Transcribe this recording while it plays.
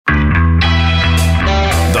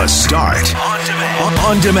The Start.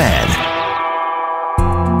 On demand.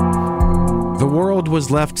 The world was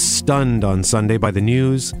left stunned on Sunday by the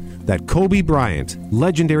news that Kobe Bryant,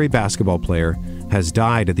 legendary basketball player, has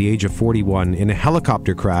died at the age of 41 in a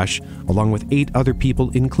helicopter crash along with 8 other people,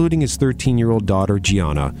 including his 13-year-old daughter,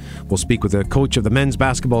 Gianna. We'll speak with the coach of the men's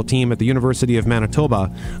basketball team at the University of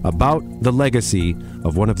Manitoba about the legacy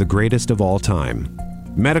of one of the greatest of all time.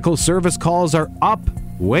 Medical service calls are up,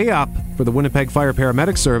 way up, for the Winnipeg Fire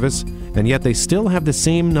Paramedic Service, and yet they still have the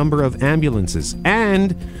same number of ambulances,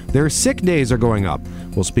 and their sick days are going up.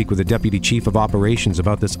 We'll speak with the Deputy Chief of Operations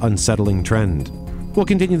about this unsettling trend. We'll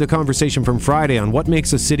continue the conversation from Friday on what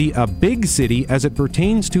makes a city a big city as it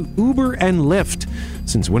pertains to Uber and Lyft,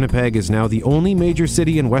 since Winnipeg is now the only major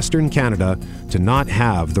city in Western Canada to not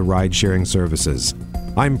have the ride-sharing services.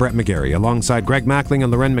 I'm Brett McGarry, alongside Greg Mackling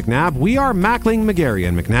and Loren McNabb. We are Mackling, McGarry,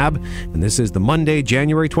 and McNabb, and this is the Monday,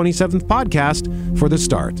 January 27th podcast for The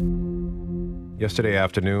Start. Yesterday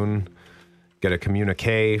afternoon, get a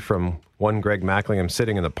communique from one Greg Mackling. I'm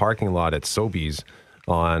sitting in the parking lot at Sobeys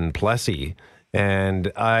on Plessy,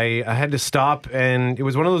 and I had to stop, and it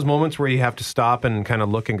was one of those moments where you have to stop and kind of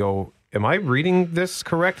look and go, am I reading this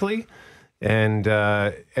correctly? And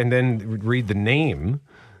then read the name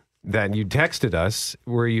that you texted us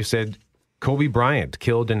where you said Kobe Bryant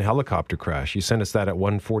killed in helicopter crash. You sent us that at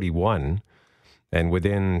 1:41, and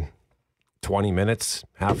within 20 minutes,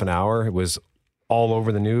 half an hour, it was all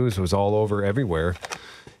over the news. It was all over everywhere.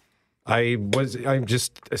 I'm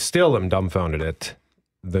just still am dumbfounded at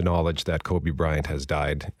the knowledge that Kobe Bryant has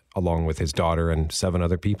died along with his daughter and 7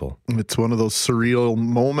 other people. It's one of those surreal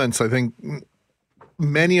moments. I think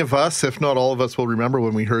many of us, if not all of us, will remember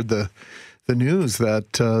when we heard the news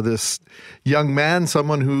that this young man,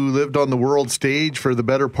 someone who lived on the world stage for the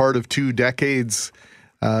better part of 2 decades,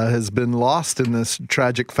 has been lost in this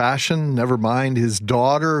tragic fashion. Never mind his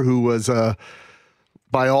daughter, who was,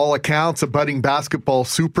 by all accounts, a budding basketball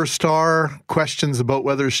superstar. Questions about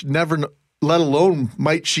whether she never, let alone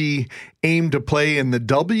might she aim to play in the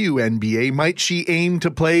WNBA? Might she aim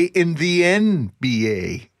to play in the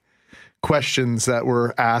NBA? Questions that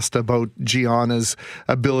were asked about Gianna's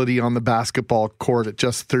ability on the basketball court at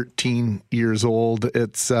just 13 years old.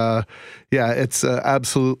 It's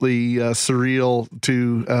absolutely surreal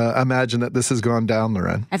to imagine that this has gone down,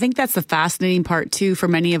 Loren. I think that's the fascinating part too for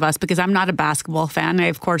many of us, because I'm not a basketball fan. I,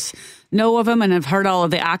 of course, know of him and have heard all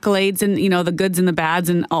of the accolades and, you know, the goods and the bads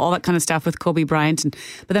and all that kind of stuff with Kobe Bryant.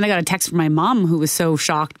 But then I got a text from my mom who was so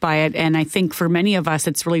shocked by it. And I think for many of us,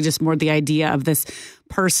 it's really just more the idea of this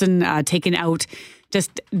person taken out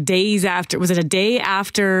just days after, was it a day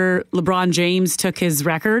after LeBron James took his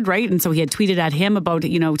record, right? And so he had tweeted at him about,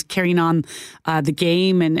 you know, carrying on the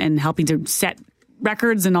game and helping to set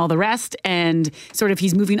records and all the rest, and sort of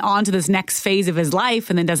he's moving on to this next phase of his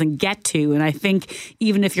life and then doesn't get to. And I think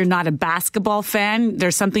even if you're not a basketball fan,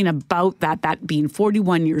 there's something about that being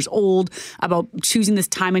 41 years old, about choosing this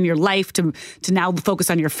time in your life to now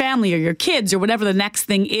focus on your family or your kids or whatever the next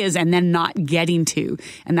thing is, and then not getting to.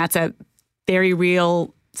 And that's a very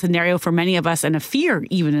real scenario for many of us, and a fear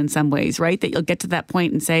even in some ways, right? That you'll get to that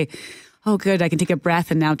point and say, oh, good, I can take a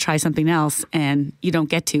breath and now try something else, and you don't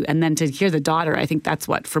get to. And then to hear the daughter, I think that's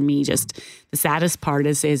what, for me, just the saddest part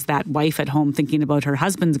is that wife at home thinking about her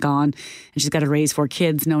husband's gone, and she's got to raise 4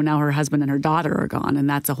 kids. No, now her husband and her daughter are gone, and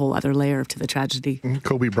that's a whole other layer to the tragedy.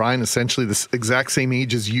 Kobe Bryant, essentially the exact same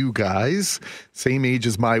age as you guys, same age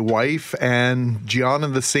as my wife, and Gianna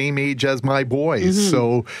the same age as my boys. Mm-hmm.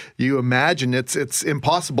 So you imagine, it's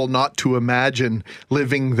impossible not to imagine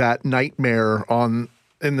living that nightmare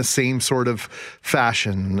in the same sort of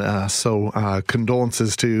fashion. So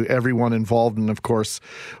condolences to everyone involved. And of course,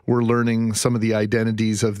 we're learning some of the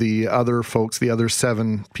identities of the other folks, the other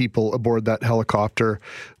 7 people aboard that helicopter,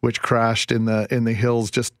 which crashed in the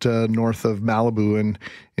hills just north of Malibu in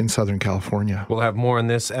Southern California. We'll have more on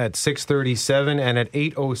this at 6:37, and at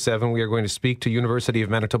 8:07 we are going to speak to University of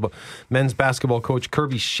Manitoba men's basketball coach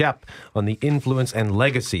Kirby Shep on the influence and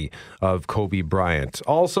legacy of Kobe Bryant.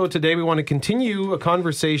 Also today we want to continue a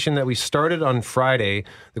conversation that we started on Friday.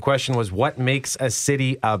 The question was, what makes a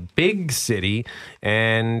city a big city?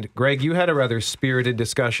 And Greg, you had a rather spirited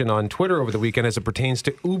discussion on Twitter over the weekend as it pertains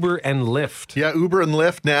to Uber and Lyft. Yeah, Uber and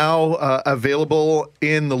Lyft now available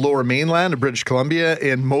in the Lower Mainland of British Columbia,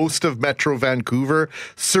 in most of Metro Vancouver.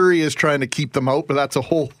 Surrey is trying to keep them out, but that's a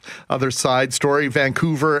whole other side story.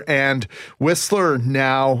 Vancouver and Whistler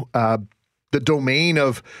now the domain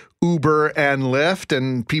of Uber and Lyft,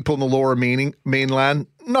 and people in the Lower Mainland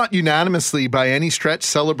not unanimously by any stretch,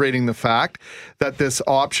 celebrating the fact that this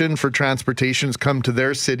option for transportation has come to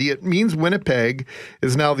their city. It means Winnipeg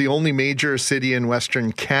is now the only major city in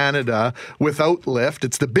Western Canada without Lyft.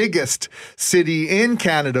 It's the biggest city in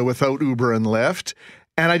Canada without Uber and Lyft.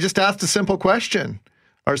 And I just asked a simple question.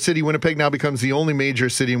 Our city, Winnipeg, now becomes the only major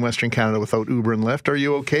city in Western Canada without Uber and Lyft. Are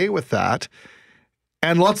you okay with that?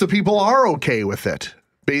 And lots of people are okay with it.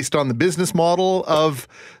 Based on the business model of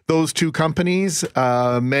those two companies,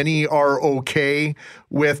 many are okay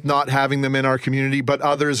with not having them in our community, but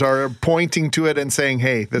others are pointing to it and saying,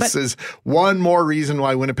 hey, this is one more reason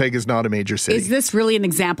why Winnipeg is not a major city. Is this really an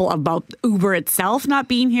example about Uber itself not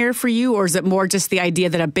being here for you, or is it more just the idea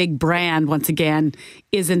that a big brand, once again,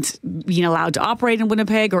 isn't being allowed to operate in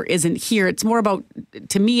Winnipeg or isn't here? It's more about,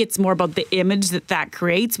 to me, it's more about the image that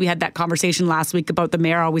creates. We had that conversation last week about the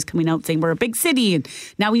mayor always coming out saying we're a big city and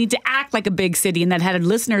now we need to act like a big city, and that had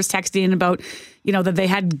listeners texting in about, that they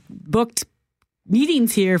had booked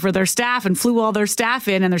meetings here for their staff and flew all their staff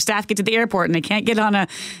in, and their staff get to the airport and they can't get on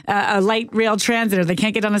a light rail transit, or they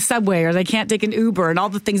can't get on a subway, or they can't take an Uber, and all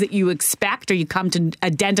the things that you expect or you come to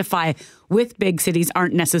identify with big cities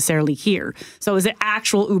aren't necessarily here. So is it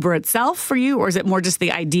actual Uber itself for you, or is it more just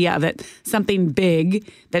the idea of it, something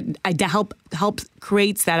big that helps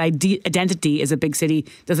creates that identity as a big city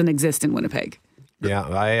doesn't exist in Winnipeg?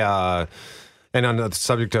 Yeah, and on the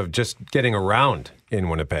subject of just getting around in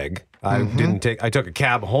Winnipeg, I took a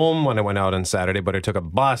cab home when I went out on Saturday, but I took a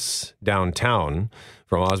bus downtown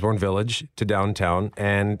from Osborne Village to downtown.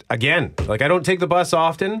 And again, I don't take the bus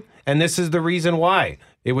often, and this is the reason why.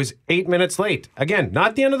 It was 8 minutes late. Again,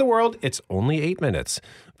 not the end of the world. It's only 8 minutes.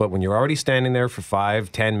 But when you're already standing there for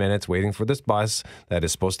 5-10 minutes waiting for this bus that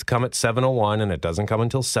is supposed to come at 7:01 and it doesn't come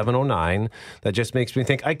until 7:09, that just makes me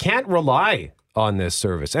think I can't rely on this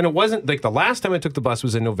service. And it wasn't the last time I took the bus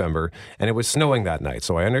was in November, and it was snowing that night.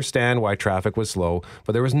 So I understand why traffic was slow,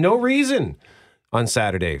 but there was no reason on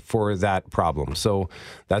Saturday for that problem. So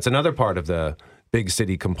that's another part of the big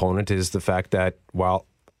city component, is the fact that while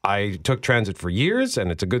I took transit for years,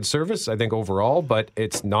 and it's a good service, I think, overall, but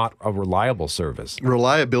it's not a reliable service.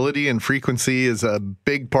 Reliability and frequency is a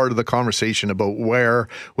big part of the conversation about where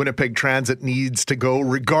Winnipeg Transit needs to go,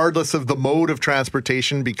 regardless of the mode of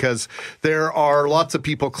transportation, because there are lots of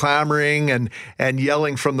people clamoring and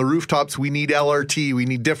yelling from the rooftops, we need LRT, we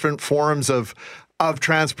need different forms of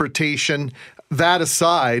transportation. That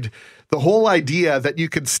aside, the whole idea that you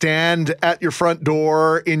could stand at your front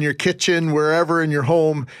door, in your kitchen, wherever in your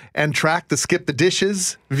home, and track the Skip the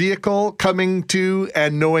Dishes vehicle coming to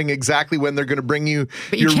and knowing exactly when they're going to bring you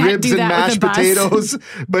your ribs and mashed potatoes,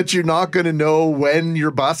 but you're not going to know when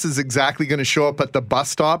your bus is exactly going to show up at the bus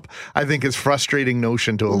stop, I think is a frustrating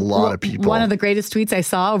notion to a lot of people. One of the greatest tweets I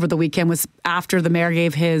saw over the weekend was after the mayor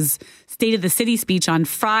gave his State of the City speech on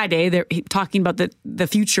Friday. They're talking about the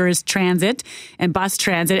future is transit and bus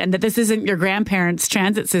transit, and that this isn't your grandparents'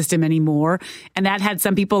 transit system anymore. And that had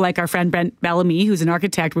some people like our friend Brent Bellamy, who's an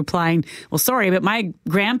architect, replying, well, sorry, but my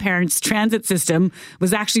grandparents' transit system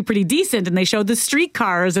was actually pretty decent. And they showed the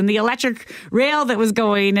streetcars and the electric rail that was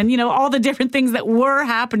going and, all the different things that were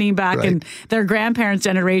happening back in their grandparents'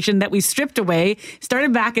 generation that we stripped away,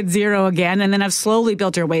 started back at zero again, and then have slowly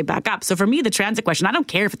built our way back up. So for me, the transit question, I don't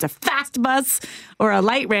care if it's a fast bus or a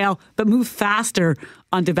light rail, but move faster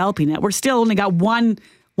on developing it. We're still only got one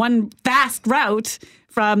fast route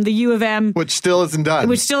from the U of M. Which still isn't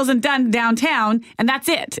done downtown, and that's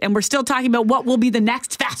it. And we're still talking about what will be the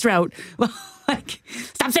next fast route. Well,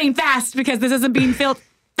 stop saying fast, because this isn't being built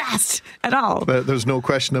fast at all. There's no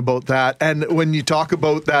question about that. And when you talk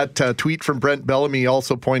about that tweet from Brent Bellamy,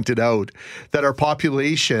 also pointed out that our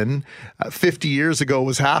population 50 years ago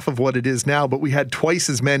was half of what it is now, but we had twice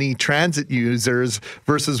as many transit users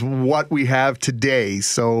versus what we have today.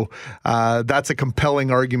 So that's a compelling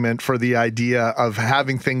argument for the idea of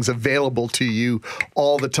having things available to you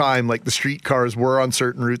all the time, like the streetcars were on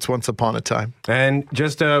certain routes once upon a time. And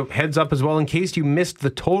just a heads up as well, in case you missed the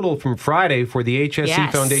total from Friday for the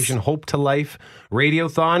HSC Foundation Hope to Life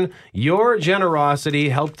Radiothon, your generosity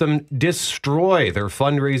helped them destroy their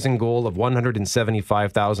fundraising goal of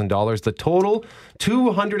 $175,000. The total,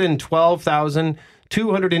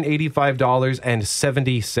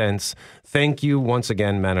 $212,285.70. Thank you once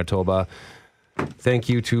again, Manitoba. Thank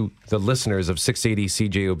you to the listeners of 680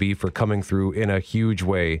 CJOB for coming through in a huge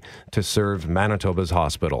way to serve Manitoba's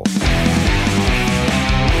hospital.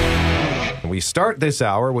 We start this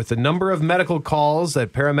hour with the number of medical calls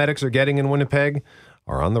that paramedics are getting in Winnipeg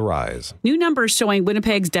are on the rise. New numbers showing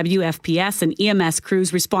Winnipeg's WFPS and EMS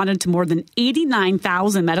crews responded to more than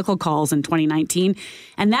 89,000 medical calls in 2019,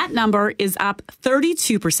 and that number is up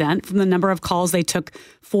 32% from the number of calls they took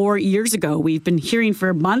 4 years ago. We've been hearing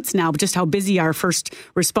for months now just how busy our first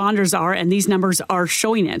responders are, and these numbers are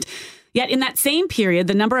showing it. Yet in that same period,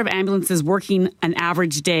 the number of ambulances working an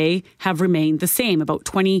average day have remained the same, about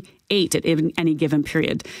 28 at any given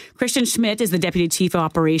period. Christian Schmidt is the Deputy Chief of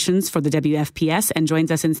Operations for the WFPS and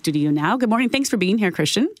joins us in studio now. Good morning. Thanks for being here,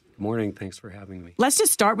 Christian. Good morning. Thanks for having me. Let's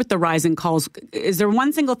just start with the rise in calls. Is there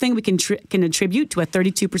one single thing we can attribute to a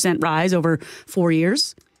 32% rise over 4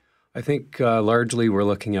 years? I think largely we're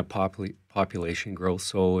looking at population growth.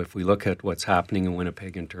 So if we look at what's happening in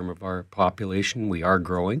Winnipeg in terms of our population, we are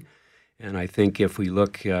growing. And I think if we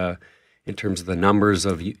look in terms of the numbers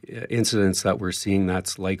of incidents that we're seeing,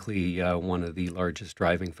 that's likely one of the largest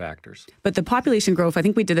driving factors. But the population growth, I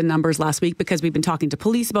think we did the numbers last week because we've been talking to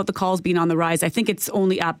police about the calls being on the rise. I think it's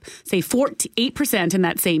only up, say, 8% in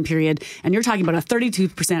that same period. And you're talking about a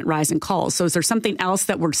 32% rise in calls. So is there something else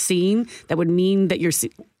that we're seeing that would mean that you're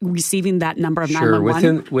receiving that number of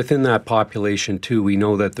 911? Sure. Within that population, too, we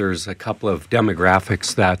know that there's a couple of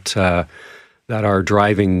demographics that are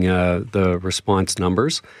driving the response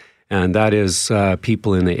numbers, and that is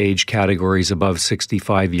people in the age categories above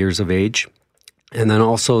 65 years of age, and then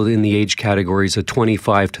also in the age categories of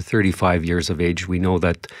 25 to 35 years of age. We know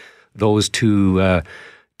that those two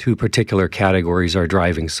particular categories are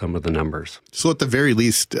driving some of the numbers. So at the very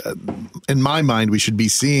least, in my mind, we should be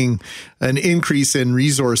seeing an increase in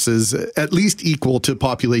resources at least equal to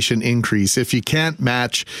population increase. If you can't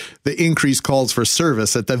match the increased calls for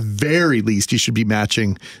service, at the very least, you should be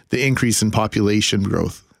matching the increase in population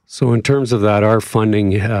growth. So in terms of that, our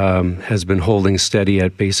funding has been holding steady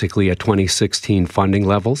at basically at 2016 funding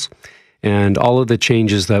levels. And all of the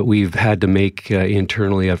changes that we've had to make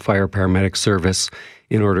internally at Fire Paramedic Service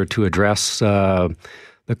in order to address the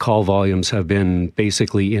call volumes have been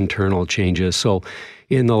basically internal changes. So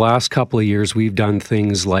in the last couple of years, we've done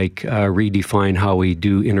things like redefine how we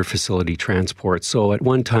do interfacility transport. So at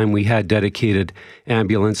one time, we had dedicated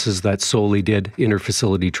ambulances that solely did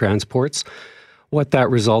interfacility transports. What that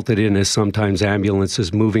resulted in is sometimes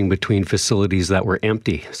ambulances moving between facilities that were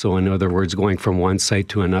empty. So in other words, going from one site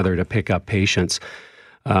to another to pick up patients.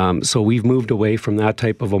 So we've moved away from that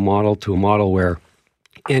type of a model to a model where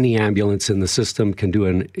any ambulance in the system can do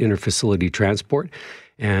an interfacility transport.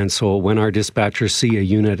 And so when our dispatchers see a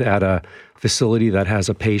unit at a facility that has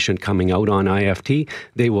a patient coming out on IFT,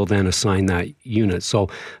 they will then assign that unit. So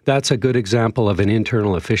that's a good example of an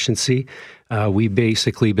internal efficiency. We've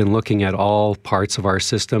basically been looking at all parts of our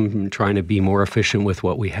system and trying to be more efficient with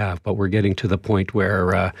what we have, but we're getting to the point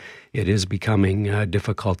where it is becoming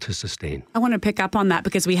difficult to sustain. I want to pick up on that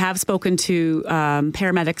because we have spoken to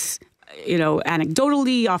paramedics,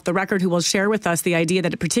 anecdotally off the record, who will share with us the idea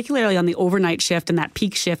that particularly on the overnight shift and that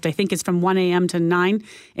peak shift, I think it's from 1 a.m. to 9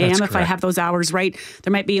 a.m. If I have those hours right,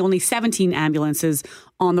 there might be only 17 ambulances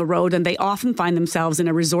on the road, and they often find themselves in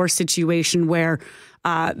a resource situation where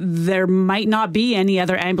there might not be any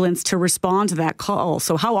other ambulance to respond to that call.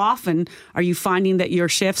 So how often are you finding that your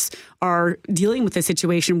shifts are dealing with a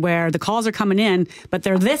situation where the calls are coming in, but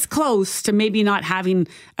they're this close to maybe not having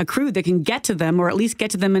a crew that can get to them, or at least get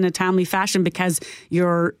to them in a timely fashion because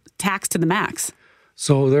you're taxed to the max?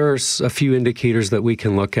 So there's a few indicators that we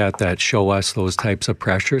can look at that show us those types of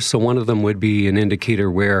pressures. So one of them would be an indicator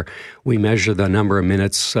where we measure the number of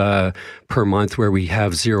minutes per month where we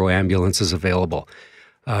have 0 ambulances available.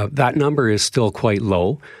 That number is still quite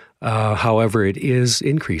low. However, it is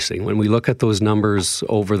increasing. When we look at those numbers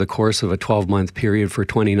over the course of a 12-month period for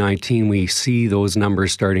 2019, we see those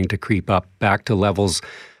numbers starting to creep up back to levels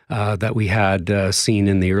that we had seen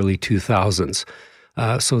in the early 2000s.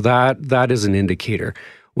 So that is an indicator.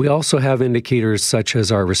 We also have indicators such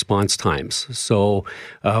as our response times. So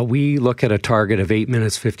we look at a target of 8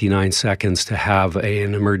 minutes, 59 seconds to have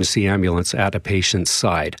an emergency ambulance at a patient's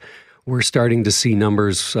side. We're starting to see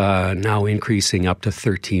numbers now increasing up to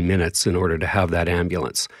 13 minutes in order to have that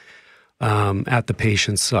ambulance at the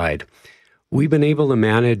patient's side. We've been able to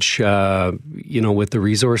manage, with the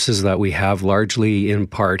resources that we have, largely in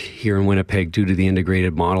part here in Winnipeg due to the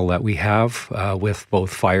integrated model that we have with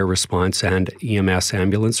both fire response and EMS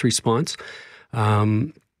ambulance response.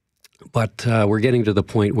 But we're getting to the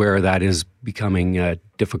point where that is becoming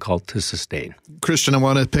difficult to sustain. Christian, I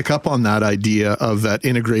want to pick up on that idea of that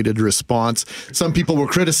integrated response. Some people will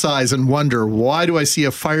criticize and wonder, why do I see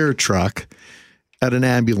a fire truck at an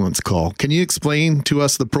ambulance call? Can you explain to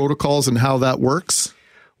us the protocols and how that works?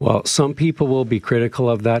 Well, some people will be critical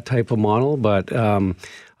of that type of model, but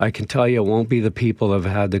I can tell you it won't be the people that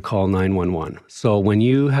have had to call 911. So when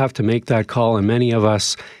you have to make that call, and many of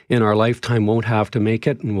us in our lifetime won't have to make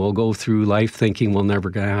it, and we'll go through life thinking we're never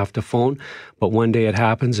going to have to phone, but one day it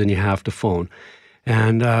happens and you have to phone.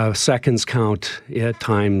 And seconds count at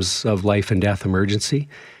times of life and death emergency.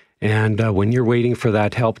 And when you're waiting for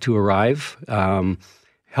that help to arrive,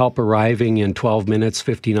 help arriving in 12 minutes,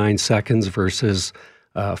 59 seconds versus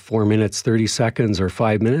 4 minutes, 30 seconds or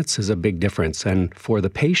 5 minutes is a big difference. And for the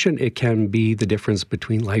patient, it can be the difference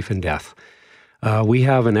between life and death. We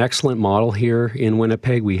have an excellent model here in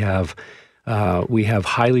Winnipeg. We have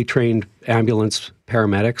highly trained ambulance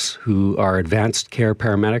paramedics who are advanced care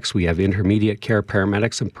paramedics. We have intermediate care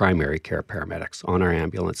paramedics and primary care paramedics on our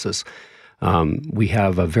ambulances. We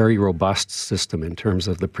have a very robust system in terms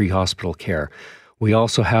of the pre-hospital care. We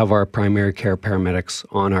also have our primary care paramedics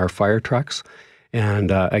on our fire trucks.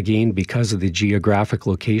 And again, because of the geographic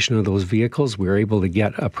location of those vehicles, we're able to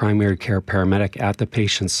get a primary care paramedic at the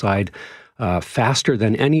patient's side faster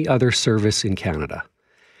than any other service in Canada.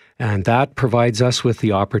 And that provides us with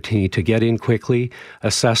the opportunity to get in quickly,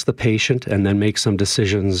 assess the patient, and then make some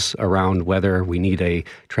decisions around whether we need a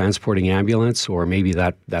transporting ambulance or maybe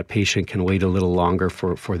that patient can wait a little longer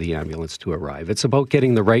for the ambulance to arrive. It's about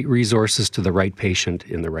getting the right resources to the right patient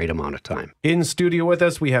in the right amount of time. In studio with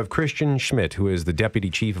us, we have Christian Schmidt, who is the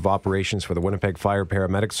Deputy Chief of Operations for the Winnipeg Fire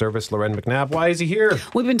Paramedic Service. Loren McNabb, why is he here?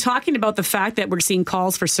 We've been talking about the fact that we're seeing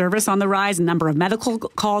calls for service on the rise. The number of medical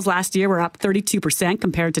calls last year were up 32%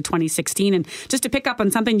 compared to 2016. And just to pick up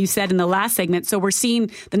on something you said in the last segment, so we're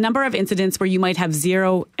seeing the number of incidents where you might have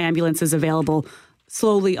 0 ambulances available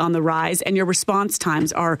slowly on the rise, and your response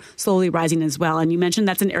times are slowly rising as well. And you mentioned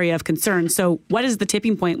that's an area of concern. So what is the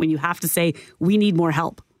tipping point when you have to say, we need more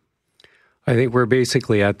help? I think we're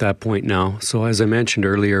basically at that point now. So as I mentioned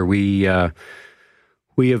earlier, we have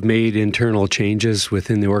made internal changes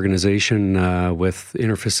within the organization with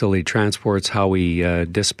interfacility transports, how we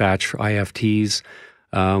dispatch IFTs.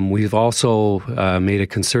 We've also made a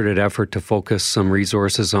concerted effort to focus some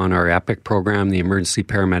resources on our EPIC program, the emergency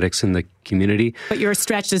paramedics in the community. But you're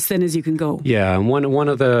stretched as thin as you can go. Yeah, and one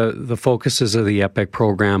of the focuses of the EPIC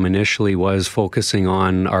program initially was focusing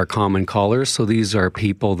on our common callers. So these are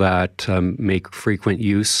people that make frequent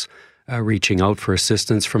use, reaching out for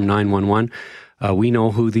assistance from 911. We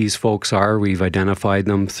know who these folks are. We've identified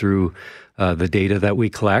them through the data that we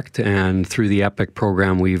collect, and through the EPIC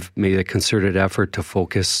program, we've made a concerted effort to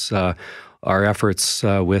focus our efforts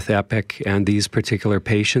with EPIC and these particular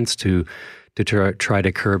patients to try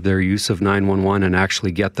to curb their use of 911 and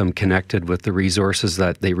actually get them connected with the resources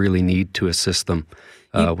that they really need to assist them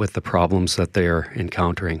with the problems that they're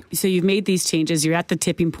encountering. So you've made these changes. You're at the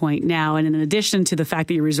tipping point now. And in addition to the fact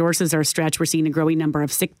that your resources are stretched, we're seeing a growing number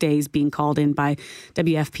of sick days being called in by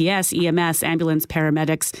WFPS, EMS, ambulance,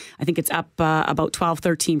 paramedics. I think it's up about 12,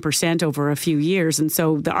 13% over a few years. And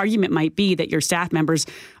so the argument might be that your staff members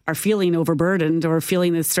are feeling overburdened or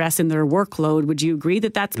feeling the stress in their workload. Would you agree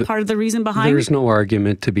that that's part of the reason behind? There's no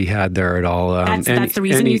argument to be had there at all. That's the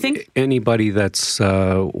reason, you think? Anybody that's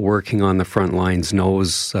working on the front lines knows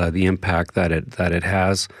the impact that it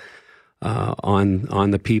has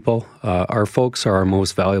on the people. Our folks are our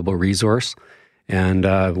most valuable resource,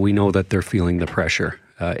 and we know that they're feeling the pressure.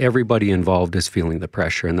 Everybody involved is feeling the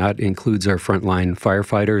pressure, and that includes our frontline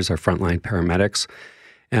firefighters, our frontline paramedics,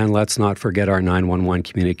 and let's not forget our 911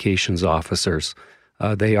 communications officers.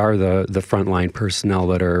 They are the frontline personnel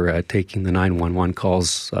that are taking the 911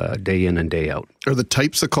 calls day in and day out. Are the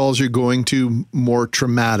types of calls you're going to more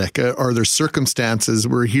traumatic? Are there circumstances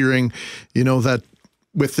we're hearing, that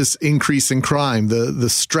with this increase in crime, the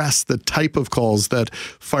stress, the type of calls that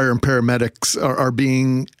fire and paramedics are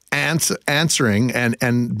being answering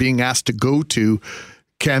and being asked to go to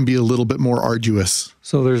can be a little bit more arduous?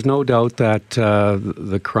 So there's no doubt that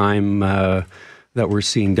the crime that we're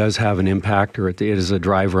seeing does have an impact, or it is a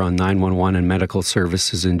driver on 911 and medical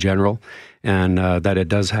services in general, and that it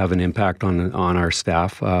does have an impact on our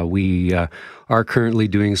staff. We are currently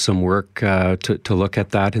doing some work to look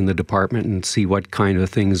at that in the department and see what kind of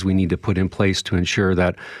things we need to put in place to ensure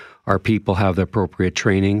that our people have the appropriate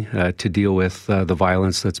training to deal with the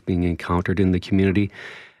violence that's being encountered in the community.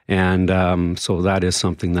 And so that is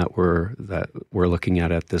something that we're looking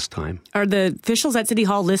at this time. Are the officials at City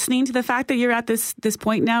Hall listening to the fact that you're at this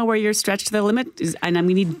point now where you're stretched to the limit?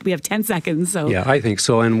 We have 10 seconds. So yeah, I think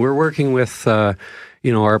so. And we're working with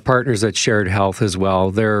our partners at Shared Health as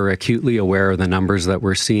well. They're acutely aware of the numbers that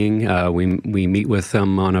we're seeing. We meet with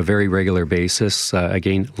them on a very regular basis.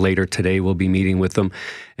 Again, later today we'll be meeting with them,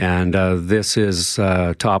 and this is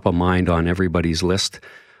top of mind on everybody's list.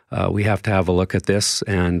 we have to have a look at this,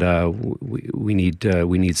 and we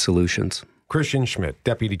need solutions. Christian Schmidt,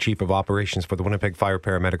 Deputy Chief of Operations for the Winnipeg Fire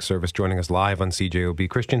Paramedic Service, joining us live on CJOB.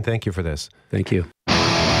 Christian, thank you for this. Thank you.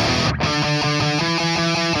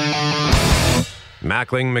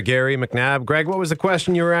 Mackling, McGarry, McNabb. Greg, what was the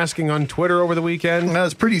question you were asking on Twitter over the weekend?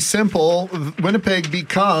 It's pretty simple. Winnipeg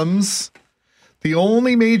becomes the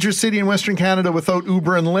only major city in Western Canada without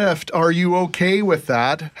Uber and Lyft. Are you okay with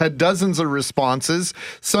that? Had dozens of responses,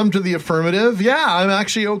 some to the affirmative. Yeah, I'm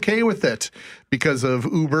actually okay with it because of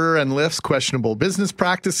Uber and Lyft's questionable business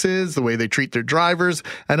practices, the way they treat their drivers,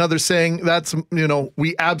 and others saying that's,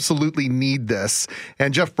 we absolutely need this.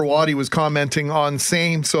 And Jeff Brawadi was commenting on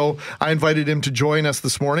same, so I invited him to join us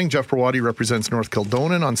this morning. Jeff Brawadi represents North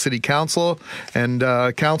Kildonan on City Council. And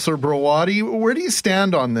Councillor Brawadi, where do you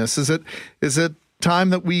stand on this? Is it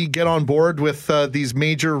time that we get on board with these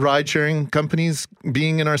major ride-sharing companies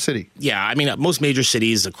being in our city? Yeah, I mean, most major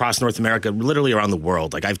cities across North America, literally around the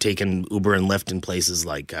world. Like I've taken Uber and Lyft in places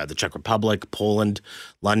like the Czech Republic, Poland,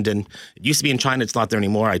 London. It used to be in China. It's not there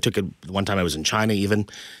anymore. I took it one time I was in China even.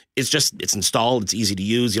 It's installed. It's easy to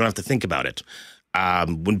use. You don't have to think about it.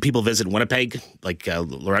 When people visit Winnipeg, like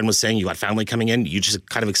Lauren was saying, you got family coming in, you just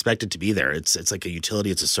kind of expect it to be there. It's like a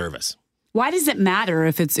utility. It's a service. Why does it matter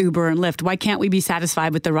if it's Uber and Lyft? Why can't we be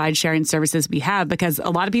satisfied with the ride-sharing services we have? Because a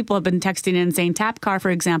lot of people have been texting in saying Tapcar, for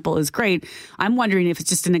example, is great. I'm wondering if it's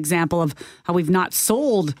just an example of how we've not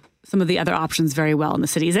sold some of the other options very well in the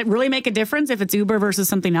city. Does it really make a difference if it's Uber versus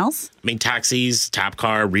something else? I mean, taxis,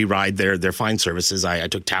 Tapcar, Re-Ride, they're fine services. I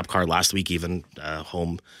took Tapcar last week even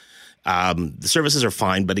home. The services are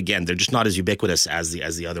fine, but again, they're just not as ubiquitous as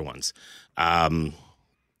the other ones.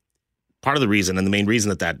 Part of the reason, and the main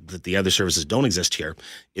reason that the other services don't exist here,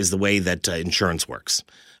 is the way that insurance works.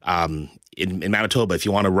 In Manitoba, if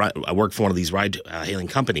you want to work for one of these ride-hailing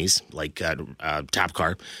companies like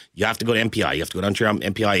Tapcar, you have to go to MPI. You have to go down to your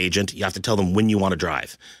MPI agent. You have to tell them when you want to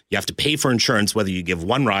drive. You have to pay for insurance, whether you give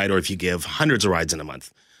one ride or if you give hundreds of rides in a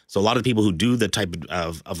month. So a lot of the people who do the type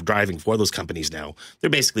of driving for those companies now,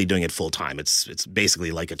 they're basically doing it full time. It's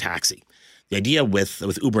basically like a taxi. The idea with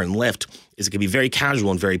Uber and Lyft is it can be very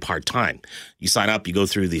casual and very part-time. You sign up, you go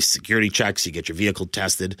through the security checks, you get your vehicle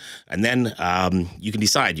tested, and then you can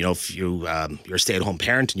decide, if you're a stay-at-home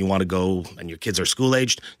parent and you want to go and your kids are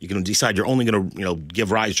school-aged, you can decide you're only going to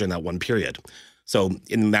give rides during that one period. So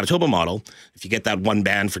in the Manitoba model, if you get that one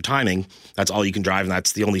band for timing, that's all you can drive, and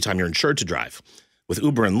that's the only time you're insured to drive. With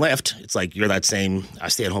Uber and Lyft, it's like you're that same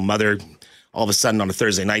stay-at-home mother. All of a sudden on a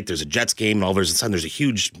Thursday night, there's a Jets game, and all of a sudden there's a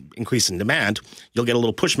huge increase in demand. You'll get a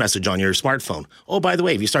little push message on your smartphone. Oh, by the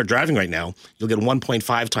way, if you start driving right now, you'll get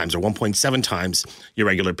 1.5 times or 1.7 times your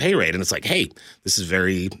regular pay rate. And it's like, hey, this is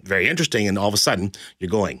very, very interesting. And all of a sudden you're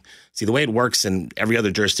going. See, the way it works in every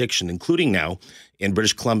other jurisdiction, including now in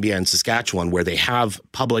British Columbia and Saskatchewan, where they have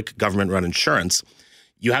public government-run insurance,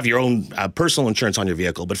 you have your own personal insurance on your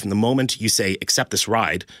vehicle, but from the moment you say, accept this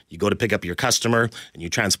ride, you go to pick up your customer and you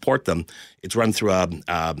transport them, it's run through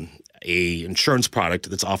a insurance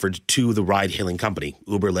product that's offered to the ride-hailing company,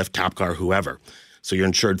 Uber, Lyft, Tapcar, whoever. So you're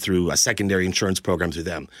insured through a secondary insurance program through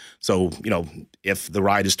them. So, if the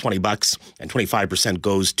ride is $20 and 25%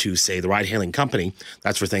 goes to, say, the ride-hailing company,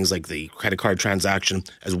 that's for things like the credit card transaction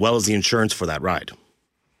as well as the insurance for that ride.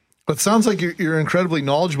 It sounds like you're incredibly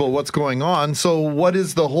knowledgeable of what's going on. So what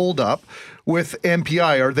is the holdup with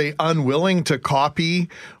MPI? Are they unwilling to copy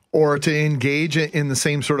or to engage in the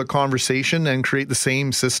same sort of conversation and create the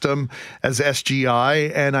same system as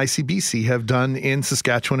SGI and ICBC have done in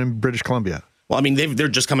Saskatchewan and British Columbia? Well, I mean, they're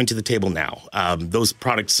just coming to the table now. Those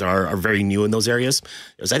products are very new in those areas.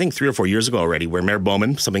 It was, I think, 3 or 4 years ago already where Mayor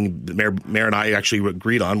Bowman, something Mayor and I actually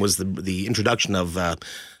agreed on, was the introduction of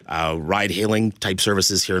ride-hailing type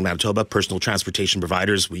services here in Manitoba, personal transportation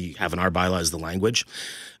providers. We have in our bylaws the language.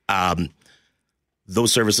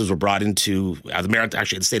 Those services were brought into the mayor,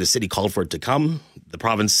 actually the state of city called for it to come. The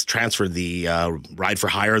province transferred the ride for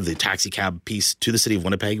hire, the taxi cab piece, to the city of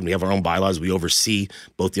Winnipeg. And we have our own bylaws. We oversee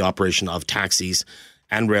both the operation of taxis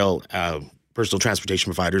and rail personal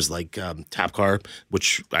transportation providers like Tapcar,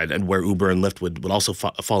 and where Uber and Lyft would also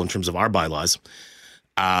fall in terms of our bylaws.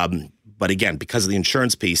 But again, because of the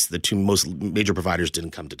insurance piece, the two most major providers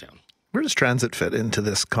didn't come to town. Where does transit fit into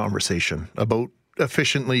this conversation about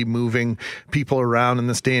efficiently moving people around in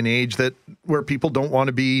this day and age where people don't want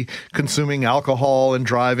to be consuming alcohol and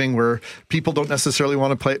driving, where people don't necessarily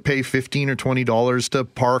want to pay $15 or $20 to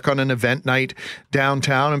park on an event night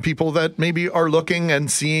downtown, and people that maybe are looking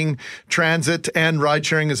and seeing transit and ride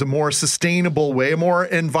sharing as a more sustainable way, a more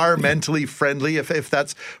environmentally friendly, if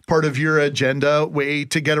that's part of your agenda, way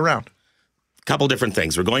to get around? Couple different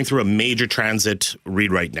things. We're going through a major transit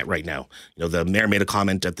rewrite right now. The mayor made a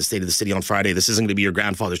comment at the State of the City on Friday. This isn't going to be your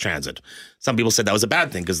grandfather's transit. Some people said that was a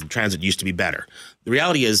bad thing because the transit used to be better. The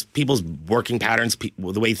reality is people's working patterns,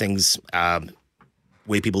 the way things,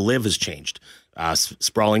 way people live has changed.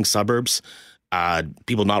 Sprawling suburbs,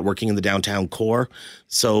 people not working in the downtown core.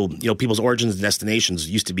 So, people's origins and destinations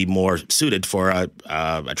used to be more suited for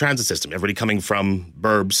a transit system. Everybody coming from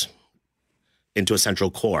burbs into a central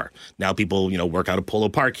core. Now people, work out at Polo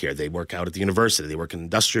Park here. They work out at the university. They work in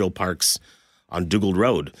industrial parks on Dougal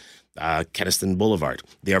Road, Keniston Boulevard.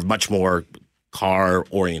 They are much more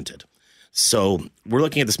car-oriented. So we're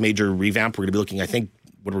looking at this major revamp. We're going to be looking, I think,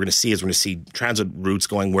 what we're going to see is we're going to see transit routes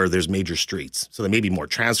going where there's major streets. So there may be more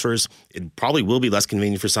transfers. It probably will be less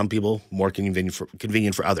convenient for some people, more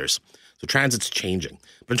convenient for others. So transit's changing.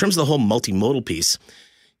 But in terms of the whole multimodal piece,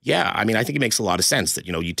 yeah, I think it makes a lot of sense that,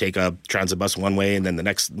 you take a transit bus one way and then the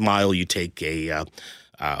next mile you take a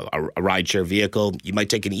rideshare vehicle. You might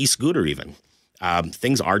take an e-scooter even.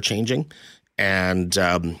 Things are changing, and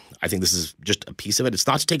I think this is just a piece of it. It's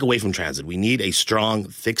not to take away from transit. We need a strong,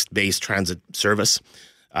 fixed-base transit service.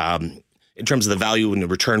 In terms of the value and the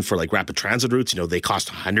return for like rapid transit routes, they cost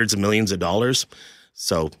hundreds of millions of dollars.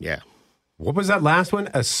 So, yeah. What was that last one?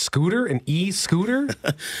 A scooter? An e-scooter?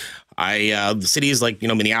 The cities like,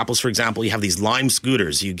 Minneapolis, for example, you have these Lime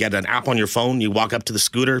scooters. You get an app on your phone, you walk up to the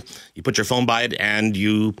scooter, you put your phone by it, and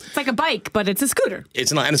It's like a bike, but it's a scooter.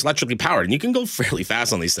 It's electrically powered, and you can go fairly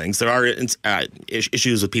fast on these things. There are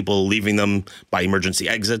issues with people leaving them by emergency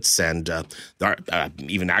exits, and there are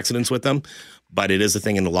even accidents with them. But it is a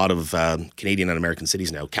thing in a lot of Canadian and American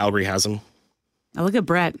cities now. Calgary has them. Oh, look at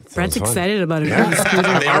Brett. Brett's fun. excited about it. They are fun.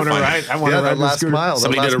 I want to ride the last scooter. mile.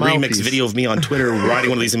 Somebody did a mile remix piece. video of me on Twitter riding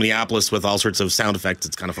one of these in Minneapolis with all sorts of sound effects.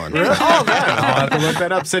 It's kind of fun. Oh, man. I'll have to look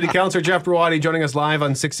that up. City Councillor Jeff Brawadi joining us live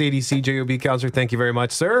on 680 CJOB. Councillor, thank you very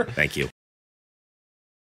much, sir. Thank you.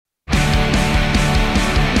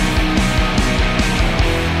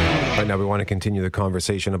 Right now, we want to continue the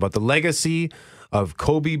conversation about the legacy of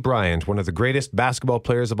Kobe Bryant, one of the greatest basketball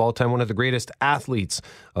players of all time, one of the greatest athletes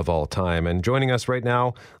of all time. And joining us right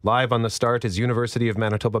now, live on the start, is University of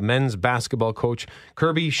Manitoba men's basketball coach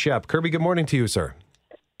Kirby Shep. Kirby, good morning to you, sir.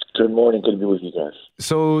 Good morning. Good to be with you guys.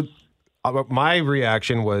 So my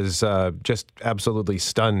reaction was just absolutely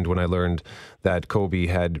stunned when I learned that Kobe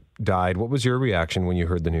had died. What was your reaction when you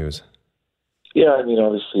heard the news? Yeah,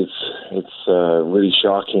 obviously it's really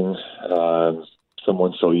shocking.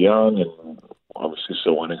 Someone so young and obviously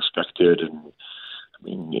so unexpected, and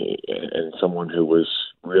someone who was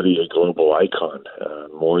really a global icon,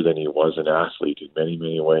 more than he was an athlete in many,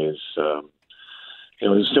 many ways. It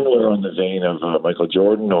was similar on the vein of Michael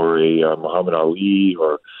Jordan or a Muhammad Ali,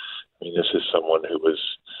 this is someone who was,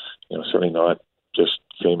 certainly not just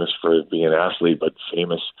famous for being an athlete, but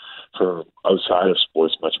famous for outside of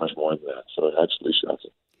sports much, much more than that. So it's absolutely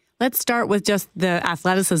shocking. Let's start with just the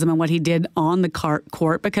athleticism and what he did on the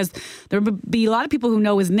court, because there would be a lot of people who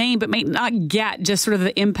know his name but might not get just sort of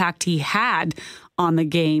the impact he had on the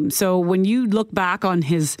game. So when you look back on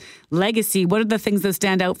his legacy, what are the things that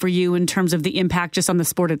stand out for you in terms of the impact just on the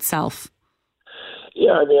sport itself?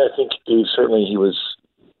 Yeah, I think he was,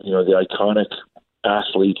 the iconic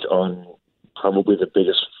athlete on probably the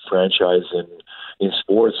biggest franchise in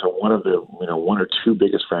sports, or one of the one or two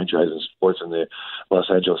biggest franchises in sports in the Los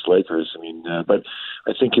Angeles Lakers. But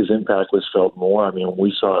I think his impact was felt more.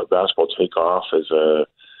 We saw basketball take off as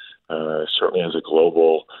certainly as a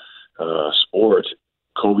global sport.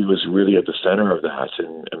 Kobe was really at the center of that,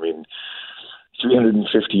 and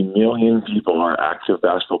 350 million people are active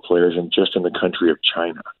basketball players just in the country of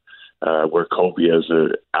China, where Kobe is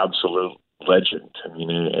an absolute legend.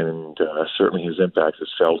 Certainly his impact is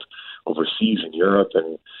felt overseas in Europe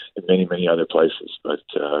and in many, many other places. But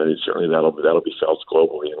certainly that'll be felt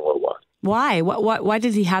globally and worldwide. Why? Why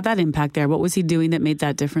did he have that impact there? What was he doing that made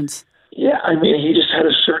that difference? Yeah, he just had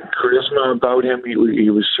a certain charisma about him. He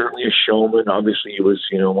was certainly a showman. Obviously, he was,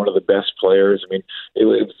 one of the best players. It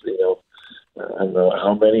was, I don't know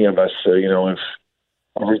how many of us, if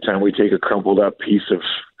every time we take a crumpled up piece of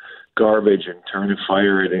garbage and turn and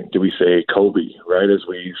fire it, and do we say Kobe, right, as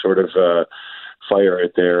we sort of fire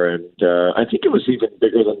it there? And I think it was even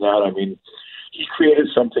bigger than that. He created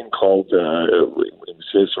something called, it was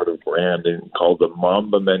his sort of brand, and called the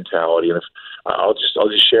Mamba mentality. And I'll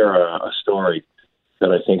just share a story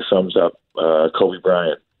that I think sums up Kobe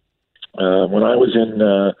Bryant. When I was in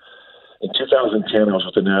 2010, I was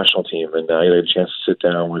with the national team, and I had a chance to sit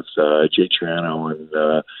down with Jay Triano and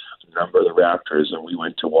a number of the Raptors, and we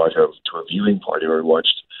went to watch to a viewing party where we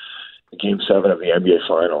watched Game 7 of the NBA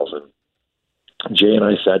Finals. And Jay and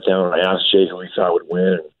I sat down and I asked Jay who he thought would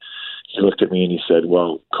win. And he looked at me and he said,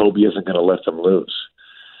 well, Kobe isn't going to let them lose.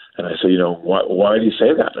 And I said, why do you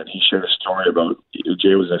say that? And he shared a story about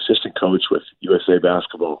Jay was an assistant coach with USA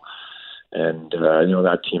Basketball. And,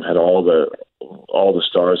 that team had all the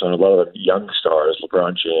stars on, a lot of the young stars,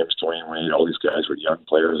 LeBron James, Dwayne Wade, all these guys were young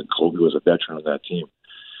players, and Kobe was a veteran on that team.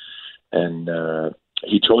 And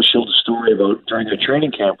he showed a story about during a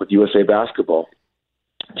training camp with USA Basketball,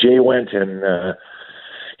 Jay went and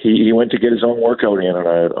he went to get his own workout in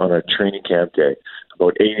on a training camp day,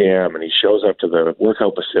 about 8 a.m., and he shows up to the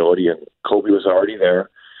workout facility, and Kobe was already there.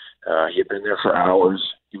 He had been there for hours.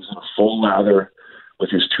 He was in a full lather with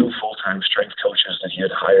his 2 full-time strength coaches that he had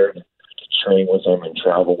hired to train with him and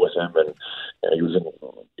travel with him, and he was in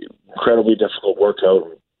an incredibly difficult workout.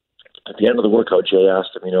 And at the end of the workout, Jay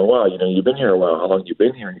asked him, you've been here a while. How long have you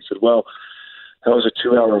been here? And he said, well, that was a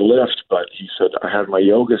 2-hour lift, but he said, I had my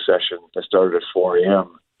yoga session that started at 4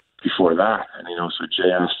 a.m. before that. And, so Jay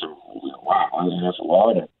asked him, wow, that's a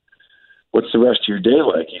lot. And what's the rest of your day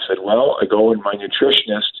like? He said, well, I go and my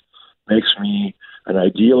nutritionist makes me an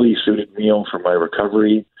ideally suited meal for my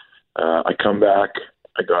recovery. I come back,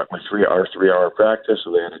 I got my 3-hour practice,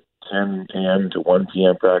 so they had a 10 a.m. to 1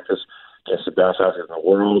 p.m. practice against the best athletes in the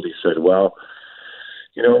world. He said, well,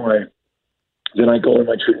 then I go and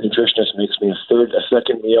my nutritionist makes me a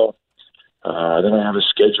second meal. Then I have a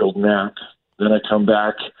scheduled nap. Then I come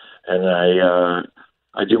back and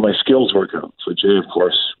I do my skills workout. So Jay, of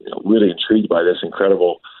course, really intrigued by this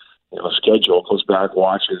incredible, schedule, goes back,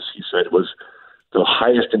 watches. He said it was the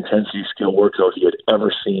highest intensity skill workout he had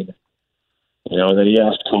ever seen. And then he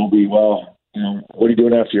asked Kobe, well, what are you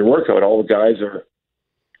doing after your workout? All the guys,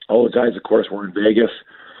 of course, were in Vegas.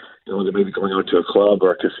 They may be going out to a club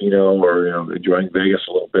or a casino or, enjoying Vegas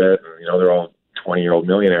a little bit. And, they're all 20-year-old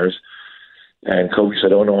millionaires. And Kobe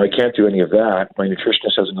said, oh, no, I can't do any of that. My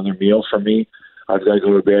nutritionist has another meal for me. I've got to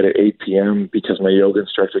go to bed at 8 p.m. because my yoga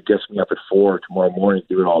instructor gets me up at 4 tomorrow morning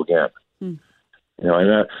to do it all again.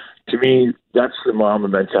 And to me, that's the Mamba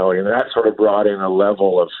mentality. And that sort of brought in a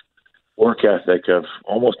level of work ethic of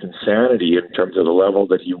almost insanity in terms of the level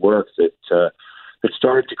that he worked that it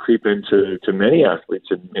started to creep into many athletes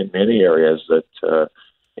in many areas that,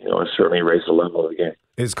 has certainly raised the level of the game.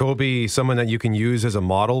 Is Kobe someone that you can use as a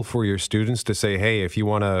model for your students to say, hey, if you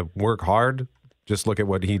want to work hard, just look at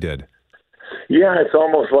what he did? Yeah, it's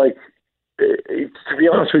almost like, to be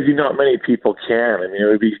honest with you, not many people can. I mean, it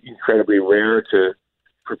would be incredibly rare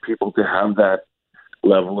for people to have that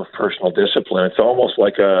level of personal discipline. It's almost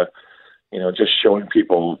like just showing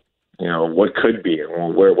people, what could be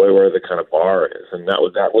and where the kind of bar is. And that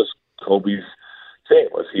was Kobe's thing,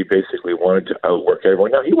 was he basically wanted to outwork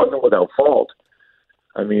everyone. Now, he wasn't without fault.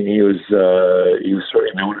 I mean, he was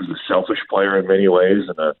certainly known as a selfish player in many ways,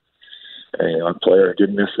 and a player who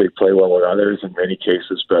didn't necessarily play well with others in many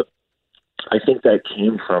cases. But I think that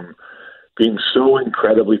came from being so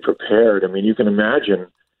incredibly prepared. I mean, you can imagine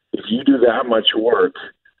if you do that much work,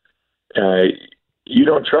 you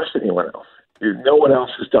don't trust anyone else. No one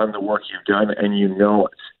else has done the work you've done, and you know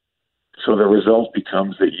it. So the result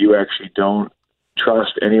becomes that you actually don't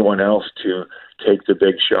trust anyone else to take the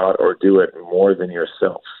big shot or do it more than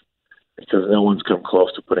yourself, because no one's come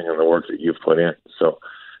close to putting in the work that you've put in. So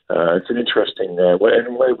it's an interesting,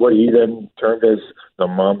 what he then termed as the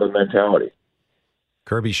Mamba mentality.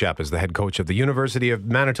 Kirby Shep is the head coach of the University of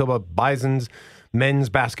Manitoba Bison's men's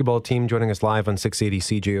basketball team, joining us live on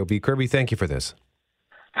 680 CJOB. Kirby, thank you for this.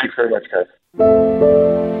 Thanks very much, guys.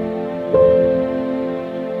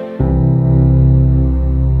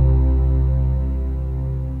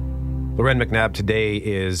 Loren McNabb, today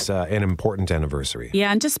is an important anniversary.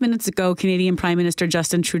 Yeah, and just minutes ago, Canadian Prime Minister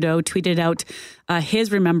Justin Trudeau tweeted out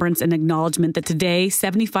his remembrance and acknowledgement that today,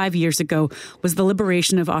 75 years ago, was the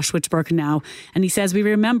liberation of Auschwitz-Birkenau. And he says, we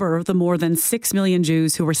remember the more than 6 million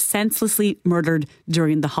Jews who were senselessly murdered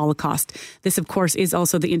during the Holocaust. This, of course, is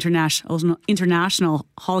also the International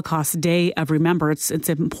Holocaust Day of Remembrance. It's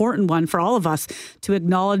an important one for all of us to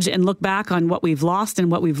acknowledge and look back on what we've lost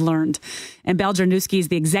and what we've learned. And Belle Jarnewski is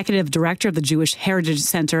the executive director of the Jewish Heritage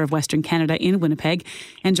Centre of Western Canada in Winnipeg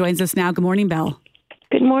and joins us now. Good morning, Belle.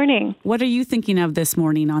 Good morning. What are you thinking of this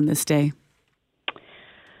morning on this day?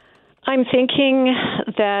 I'm thinking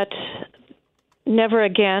that never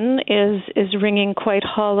again is ringing quite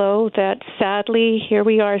hollow, that sadly, here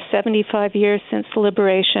we are 75 years since the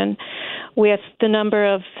liberation, with the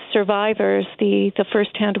number of survivors, the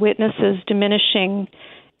first-hand witnesses diminishing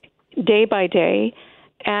day by day,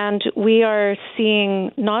 And we are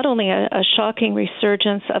seeing not only a shocking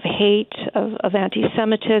resurgence of hate, of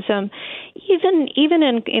anti-Semitism, even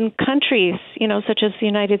in countries, such as the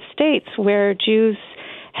United States, where Jews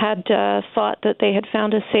had thought that they had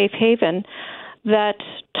found a safe haven, that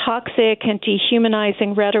toxic and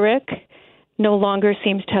dehumanizing rhetoric no longer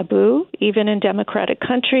seems taboo, even in democratic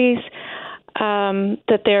countries,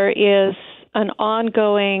 that there is an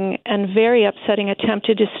ongoing and very upsetting attempt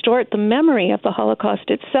to distort the memory of the Holocaust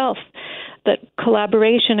itself, that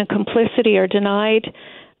collaboration and complicity are denied,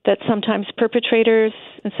 that sometimes perpetrators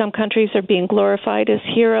in some countries are being glorified as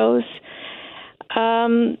heroes.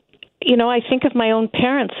 I think of my own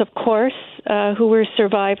parents, of course, who were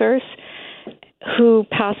survivors, who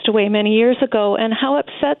passed away many years ago, and how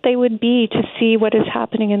upset they would be to see what is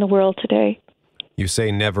happening in the world today. You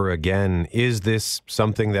say never again. Is this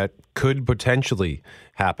something that could potentially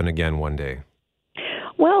happen again one day?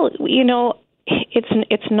 Well,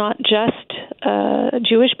 it's not just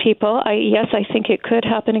Jewish people. Yes, I think it could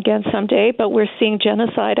happen again someday, but we're seeing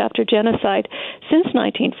genocide after genocide since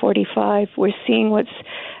 1945. We're seeing what's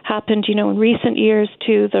happened, in recent years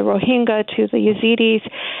to the Rohingya, to the Yazidis.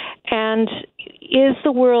 And is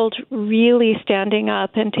the world really standing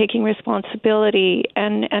up and taking responsibility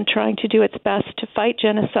and trying to do its best to fight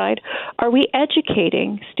genocide? Are we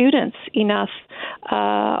educating students enough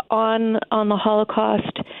on the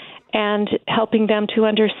Holocaust and helping them to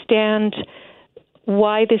understand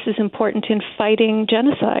why this is important in fighting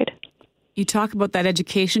genocide? You talk about that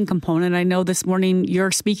education component. I know this morning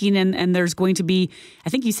you're speaking and there's going to be, I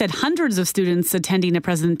think you said, hundreds of students attending a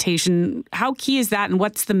presentation. How key is that, and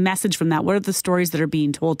what's the message from that? What are the stories that are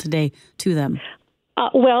being told today to them?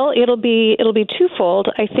 Well, it'll be twofold.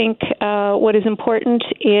 I think what is important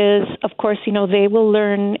is, of course, they will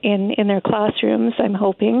learn in their classrooms, I'm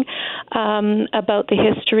hoping, about the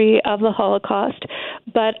history of the Holocaust.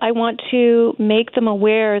 But I want to make them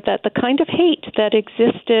aware that the kind of hate that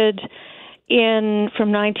existed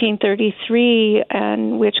from 1933,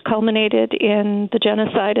 and which culminated in the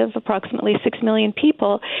genocide of approximately 6 million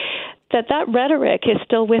people, that rhetoric is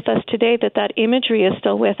still with us today, that imagery is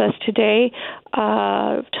still with us today,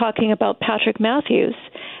 talking about Patrick Matthews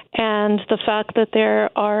and the fact that there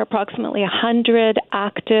are approximately 100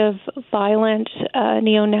 active, violent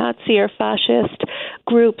neo-Nazi or fascist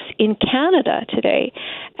groups in Canada today.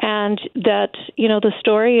 And that, the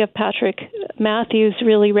story of Patrick Matthews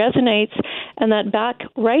really resonates, and that back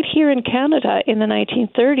right here in Canada in the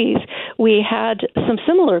 1930s, we had some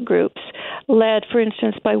similar groups led, for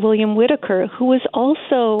instance, by William Whitaker, who was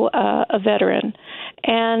also a veteran.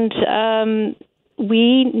 And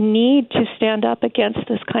we need to stand up against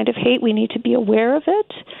this kind of hate. We need to be aware of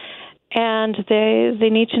it, and they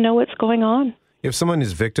need to know what's going on. If someone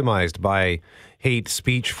is victimized by hate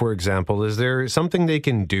speech, for example, is there something they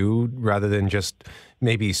can do rather than just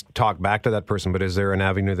maybe talk back to that person, but is there an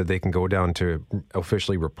avenue that they can go down to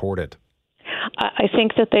officially report it? I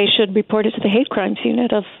think that they should report it to the hate crimes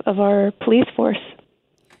unit of our police force.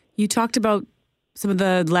 You talked about some of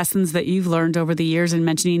the lessons that you've learned over the years and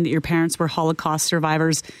mentioning that your parents were Holocaust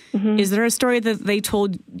survivors. Mm-hmm. Is there a story that they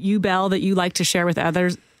told you, Belle, that you like to share with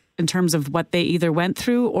others in terms of what they either went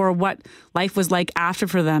through or what life was like after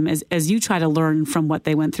for them as you try to learn from what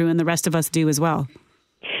they went through, and the rest of us do as well?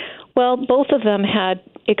 Well, both of them had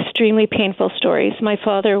extremely painful stories. My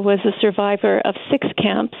father was a survivor of 6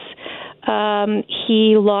 camps.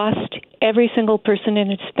 He lost every single person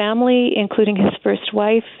in his family, including his first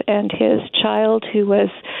wife and his child, who was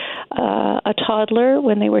a toddler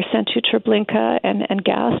when they were sent to Treblinka and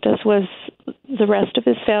gassed, as was the rest of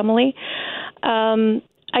his family.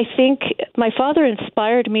 I think my father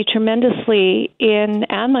inspired me tremendously and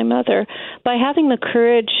my mother by having the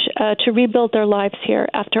courage to rebuild their lives here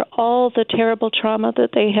after all the terrible trauma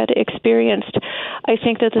that they had experienced. I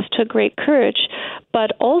think that this took great courage,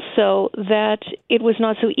 but also that it was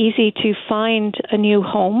not so easy to find a new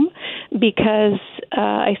home, because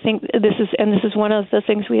I think this is one of the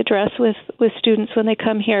things we address with students when they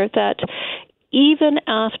come here, that even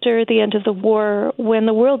after the end of the war, when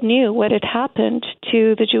the world knew what had happened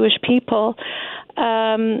to the Jewish people,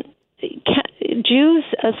 Jews,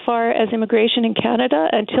 as far as immigration in Canada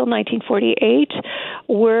until 1948,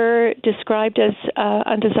 were described as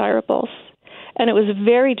undesirables. And it was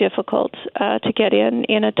very difficult to get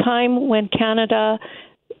in a time when Canada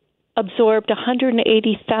absorbed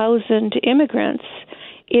 180,000 immigrants.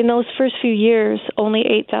 In those first few years, only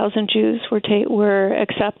 8,000 Jews were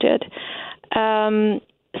accepted.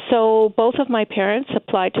 So both of my parents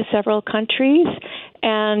applied to several countries,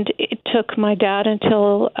 And it took my dad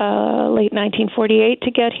until late 1948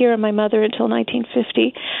 to get here, and my mother until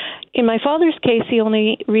 1950. In my father's case, the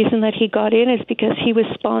only reason that he got in is because he was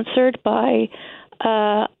sponsored by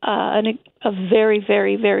a very,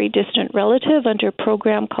 very, very distant relative under a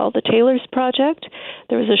program called the Taylor's Project.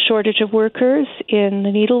 There was a shortage of workers in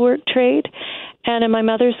the needlework trade. And in my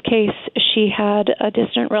mother's case, she had a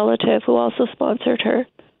distant relative who also sponsored her.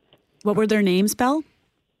 What were their names, Belle?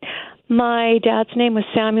 My dad's name was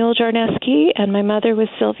Samuel Jarneski, and my mother was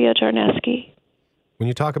Sylvia Jarneski. When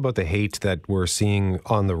you talk about the hate that we're seeing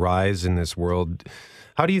on the rise in this world,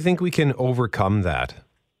 how do you think we can overcome that?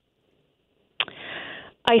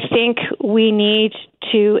 I think we need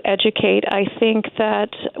to educate. I think that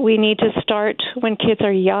we need to start when kids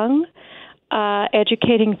are young,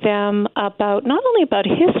 educating them about not only about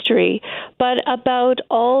history, but about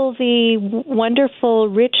all the wonderful,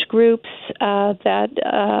 rich groups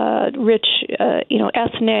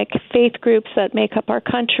ethnic faith groups that make up our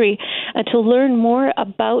country, and to learn more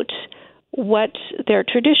about what their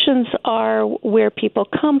traditions are, where people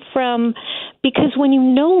come from, because when you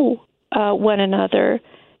know one another,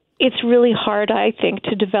 it's really hard, I think,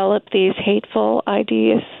 to develop these hateful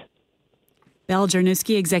ideas. Belle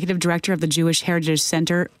Jarneski, Executive Director of the Jewish Heritage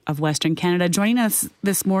Centre of Western Canada, joining us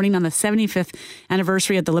this morning on the 75th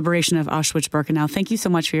anniversary of the liberation of Auschwitz-Birkenau. Thank you so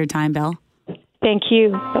much for your time, Belle. Thank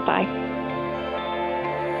you. Bye-bye.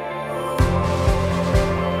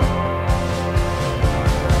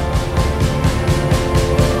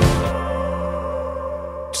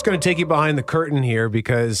 Just going to take you behind the curtain here,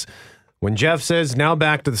 because when Jeff says, now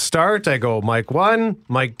back to the start, I go, mic 1,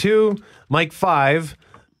 mic 2, mic 5.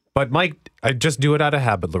 But I just do it out of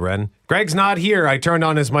habit, Loren. Greg's not here. I turned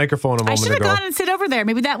on his microphone a moment ago. I should have gone and sit over there.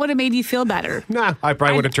 Maybe that would have made you feel better. Nah, I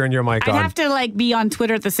probably would have turned your mic on. I'd have to be on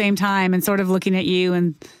Twitter at the same time and sort of looking at you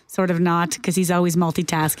and sort of not, because he's always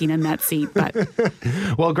multitasking in that seat. But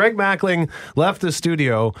well, Greg Mackling left the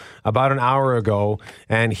studio about an hour ago,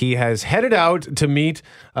 and he has headed out to meet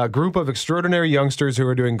a group of extraordinary youngsters who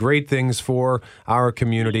are doing great things for our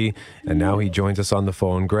community. And now he joins us on the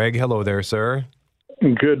phone. Greg, hello there, sir.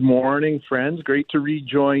 Good morning, friends. Great to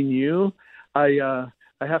rejoin you. I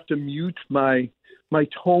have to mute my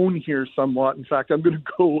tone here somewhat. In fact, I'm going to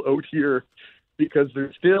go out here because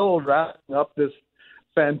they're still wrapping up this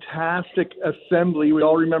fantastic assembly. We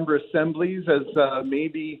all remember assemblies as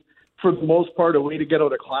maybe, for the most part, a way to get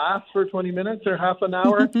out of class for 20 minutes or half an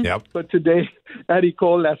hour. Yep. But today at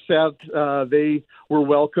École Lacerte, they were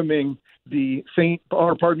welcoming the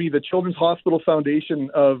Children's Hospital Foundation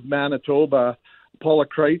of Manitoba. Paula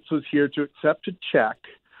Kreitz was here to accept a check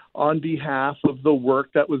on behalf of the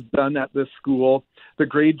work that was done at this school. The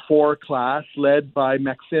grade 4 class, led by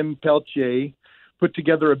Maxime Pelletier, put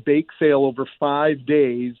together a bake sale over 5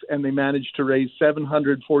 days, and they managed to raise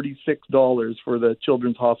 $746 for the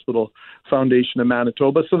Children's Hospital Foundation of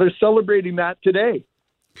Manitoba. So they're celebrating that today.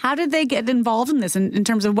 How did they get involved in this in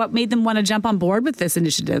terms of what made them want to jump on board with this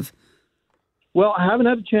initiative? Well, I haven't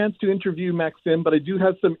had a chance to interview Maxime, but I do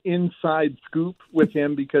have some inside scoop with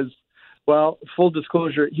him because, well, full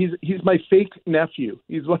disclosure, he's my fake nephew.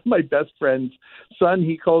 He's one of my best friend's son.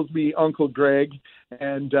 He calls me Uncle Greg,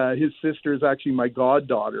 and his sister is actually my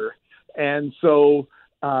goddaughter. And so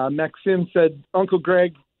Maxime said, Uncle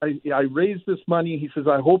Greg, I raised this money. He says,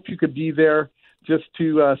 I hope you could be there just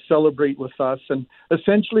to celebrate with us. And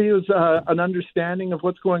essentially it was an understanding of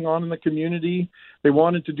what's going on in the community. They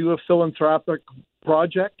wanted to do a philanthropic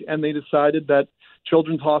project, and they decided that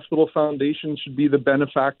Children's Hospital Foundation should be the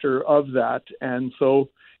benefactor of that. And so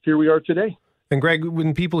here we are today. And Greg,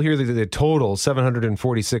 when people hear the total,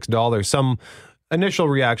 $746, some initial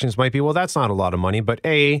reactions might be, well, that's not a lot of money. But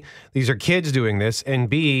A, these are kids doing this, and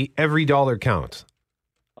B, every dollar counts.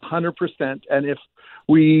 100%. And if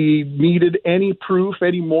we needed any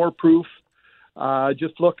more proof,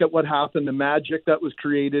 just look at what happened, the magic that was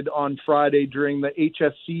created on Friday during the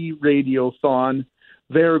HSC Radiothon.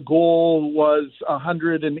 Their goal was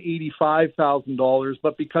 $185,000,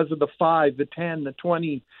 but because of the $5, the $10, the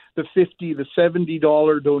 $20, the $50, the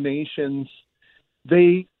 $70 donations,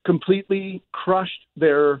 they completely crushed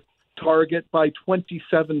their target by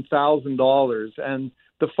 $27,000. And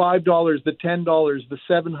the $5, the $10, the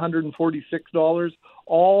 $746,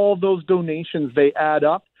 all those donations, they add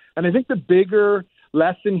up. And I think the bigger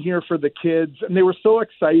lesson here for the kids, and they were so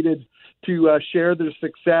excited to share their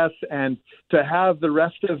success and to have the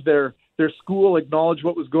rest of their school acknowledge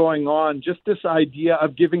what was going on, just this idea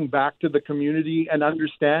of giving back to the community and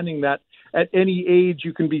understanding that at any age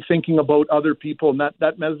you can be thinking about other people. And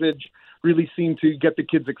that message really seem to get the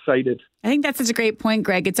kids excited. I think that's such a great point,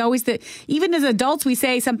 Greg. It's always that even as adults, we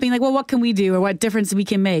say something like, well, what can we do or what difference we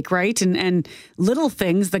can make, right? And little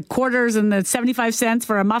things, the quarters and the 75 cents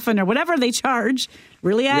for a muffin or whatever they charge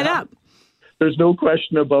really add up. There's no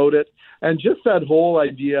question about it. And just that whole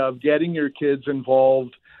idea of getting your kids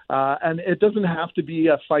involved, and it doesn't have to be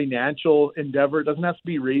a financial endeavor. It doesn't have to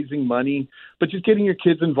be raising money, but just getting your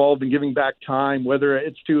kids involved and giving back time, whether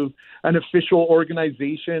it's to an official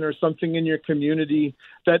organization or something in your community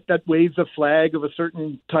that waves a flag of a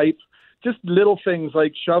certain type. Just little things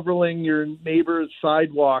like shoveling your neighbor's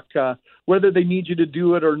sidewalk, whether they need you to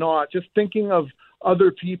do it or not. Just thinking of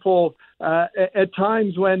other people at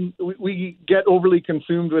times when we get overly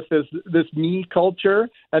consumed with this me culture,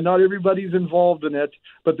 and not everybody's involved in it,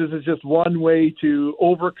 but this is just one way to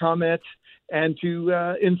overcome it and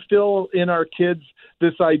to instill in our kids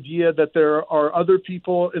this idea that there are other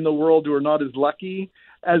people in the world who are not as lucky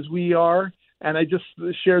as we are. And I just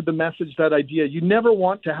shared the message, that idea. You never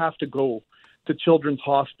want to have to go to Children's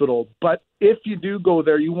Hospital, but if you do go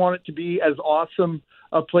there, you want it to be as awesome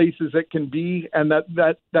a place as it can be, and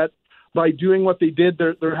that by doing what they did,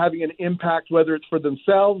 they're having an impact, whether it's for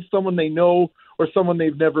themselves, someone they know, or someone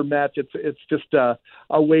they've never met. It's just a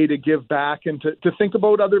way to give back and to think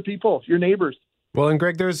about other people, your neighbors. Well, and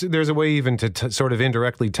Greg, there's a way even to sort of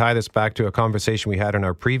indirectly tie this back to a conversation we had in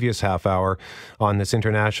our previous half hour on this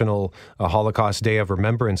International Holocaust Day of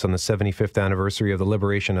Remembrance on the 75th anniversary of the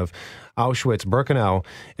liberation of Auschwitz-Birkenau.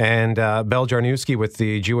 And Bel Jarnewski with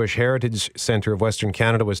the Jewish Heritage Center of Western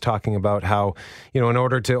Canada was talking about how, in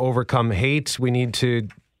order to overcome hate, we need to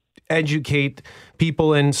educate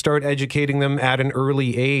people and start educating them at an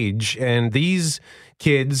early age. And these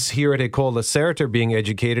kids here at École Lacerte are being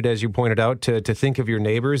educated, as you pointed out, to think of your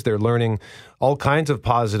neighbors. They're learning all kinds of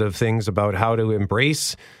positive things about how to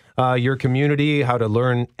embrace your community, how to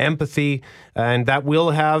learn empathy, and that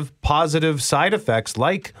will have positive side effects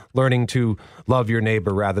like learning to love your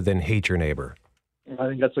neighbor rather than hate your neighbor. I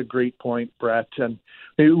think that's a great point, Brett. And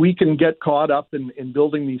we can get caught up in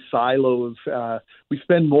building these silos. We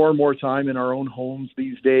spend more and more time in our own homes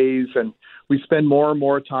these days, and we spend more and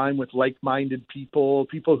more time with like-minded people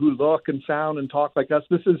who look and sound and talk like us.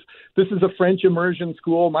 This is a French immersion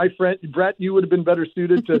school. My friend Brett, you would have been better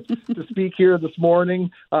suited to speak here this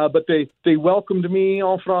morning, but they welcomed me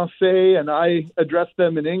en français, and I addressed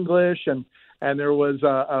them in English, and there was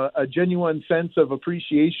a genuine sense of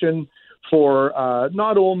appreciation for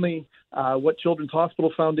not only what Children's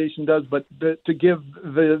Hospital Foundation does, but to give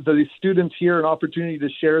the students here an opportunity to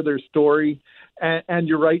share their story. And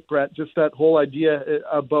you're right, Brett, just that whole idea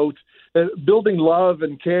about building love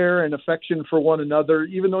and care and affection for one another,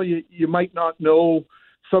 even though you might not know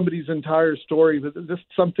somebody's entire story, but just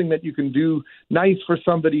something that you can do nice for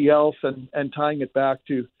somebody else, and tying it back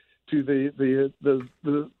to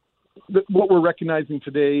the what we're recognizing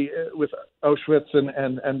today with Auschwitz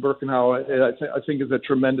and Birkenau, I think is a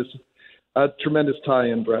tremendous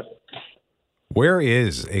tie-in, Brett. Where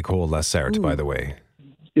is École Lacerte, by the way?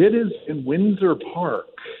 It is in Windsor Park.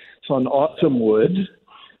 It's on Autumnwood,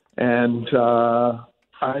 and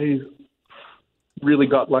I really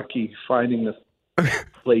got lucky finding this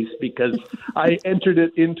place because I entered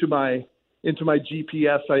it into my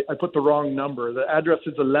GPS. I put the wrong number. The address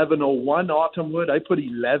is 1101 Autumnwood. I put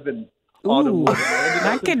 11 Autumnwood.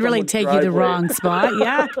 That could really take you the wrong spot.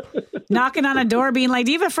 Yeah. Knocking on a door being like,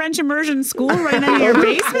 do you have a French immersion school right in your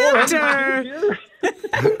basement? Or...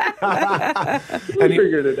 We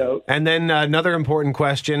figured it out. And then another important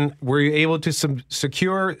question, were you able to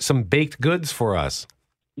secure some baked goods for us?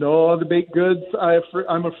 No, the baked goods,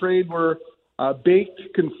 I'm afraid, were baked,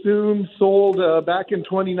 consumed, sold back in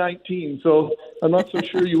 2019. So I'm not so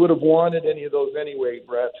sure you would have wanted any of those anyway,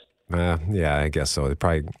 Brett. Yeah, I guess so. It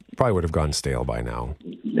probably would have gone stale by now.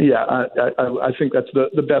 Yeah, I think that's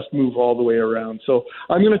the best move all the way around. So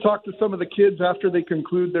I'm going to talk to some of the kids after they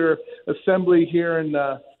conclude their assembly here, and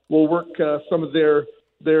we'll work some of their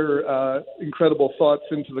incredible thoughts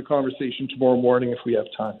into the conversation tomorrow morning if we have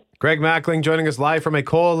time. Greg Mackling joining us live from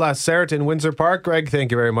École Lacerte in Windsor Park. Greg,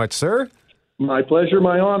 thank you very much, sir. My pleasure,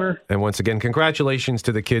 my honor. And once again, congratulations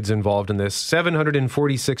to the kids involved in this.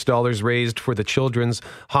 $746 raised for the Children's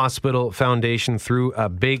Hospital Foundation through a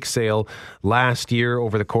bake sale last year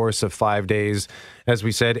over the course of 5 days. As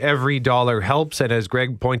we said, every dollar helps. And as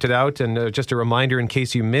Greg pointed out, and just a reminder in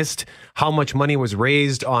case you missed how much money was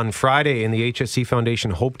raised on Friday in the HSC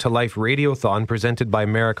Foundation Hope to Life Radiothon presented by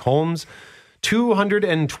Merrick Holmes,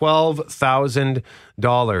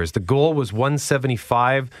 $212,000. The goal was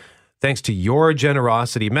 $175,000. Thanks to your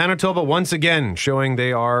generosity, Manitoba once again showing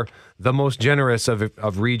they are the most generous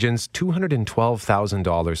of regions,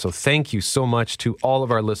 $212,000. So thank you so much to all of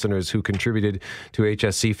our listeners who contributed to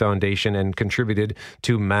HSC Foundation and contributed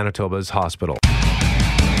to Manitoba's hospital.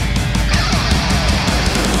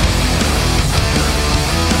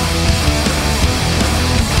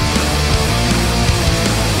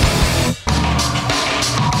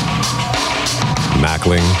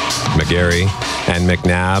 Mackling, McGarry, and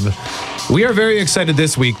McNabb. We are very excited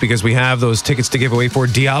this week because we have those tickets to give away for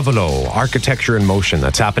Diavolo, Architecture in Motion.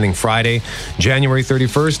 That's happening Friday, January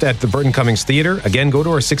 31st at the Burton Cummings Theatre. Again, go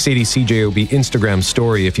to our 680 CJOB Instagram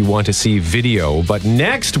story if you want to see video. But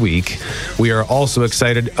next week, we are also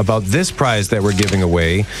excited about this prize that we're giving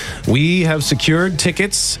away. We have secured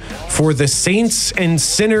tickets for the Saints and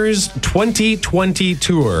Sinners 2020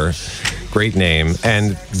 tour. Great name.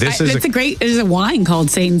 And this is there's a wine called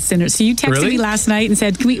Saints and Sinners. So you texted me last night and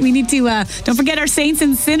said, we need to, don't forget our Saints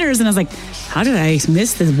and Sinners. And I was like, how did I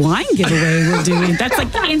miss the wine giveaway we're doing? That's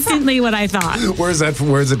like instantly what I thought. Where's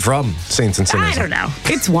it from? Saints and Sinners. I don't know.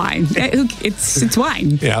 It's wine. It's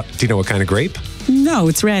wine. Yeah. Do you know what kind of grape? No,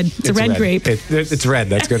 it's red. It's a red grape. It's red.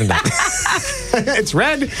 That's good enough. It's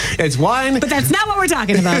red. It's wine. But that's not what we're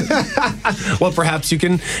talking about. Well, perhaps you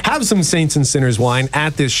can have some Saints and Sinners wine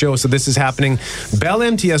at this show. So this is happening Bell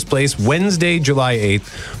MTS Place, Wednesday, July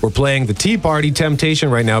 8th. We're playing the Tea Party Temptation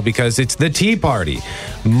right now because it's the Tea Party.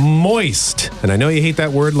 Moist. And I know you hate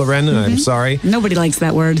that word, Loren, and I'm sorry. Nobody likes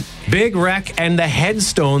that word. Big Wreck and the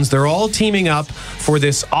Headstones, they're all teaming up for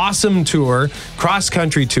this awesome tour,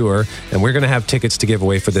 cross-country tour, and we're going to have tickets to give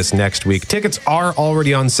away for this next week. Tickets are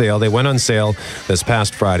already on sale. They went on sale this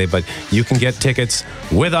past Friday, but you can get tickets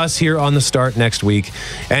with us here on The Start next week.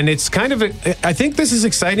 And it's kind of, I think this is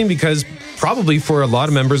exciting because probably for a lot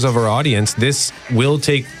of members of our audience, this will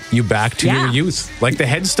take you back to your youth. Like the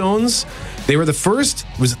Headstones, they were the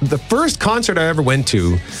first concert I ever went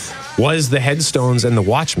to was the Headstones and the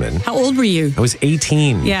Watchmen. How old were you? I was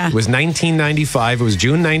 18. Yeah. It was 1995. It was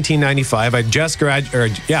June 1995. I just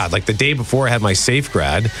like the day before I had my safe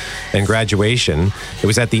grad and graduation. It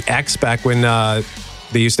was at the X back when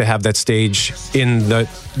they used to have that stage in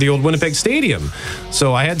the old Winnipeg Stadium.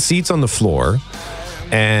 So I had seats on the floor.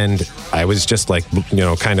 And I was just like,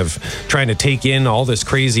 kind of trying to take in all this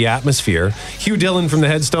crazy atmosphere. Hugh Dillon from the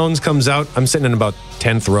Headstones comes out. I'm sitting in about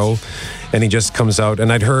 10th row. And he just comes out.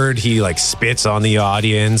 And I'd heard he like spits on the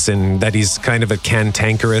audience and that he's kind of a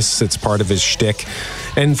cantankerous. It's part of his shtick.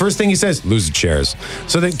 And first thing he says, lose the chairs.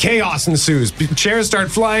 So then chaos ensues. Chairs start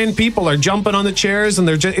flying. People are jumping on the chairs. And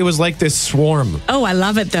it was like this swarm. Oh, I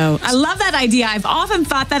love it, though. I love that idea. I've often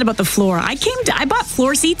thought that about the floor. I bought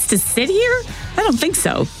floor seats to sit here. I don't think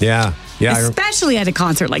so. Yeah. Yeah. Especially at a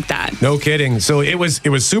concert like that. No kidding. So it was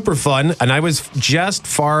super fun. And I was just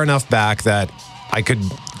far enough back that I could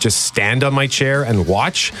just stand on my chair and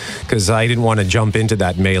watch because I didn't want to jump into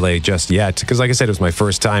that melee just yet. Because like I said, it was my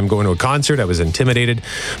first time going to a concert. I was intimidated.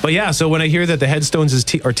 But yeah, so when I hear that the Headstones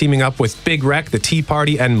are teaming up with Big Wreck, the Tea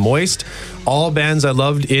Party, and Moist, all bands I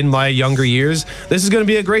loved in my younger years, this is going to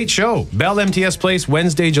be a great show. Bell MTS Place,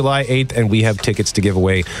 Wednesday, July 8th, and we have tickets to give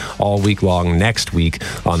away all week long next week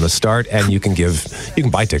on The Start. And you can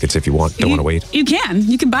buy tickets if you want. Don't want to wait. You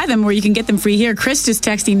can buy them or you can get them free here. Chris just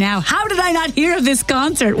texting now. How did I not hear of this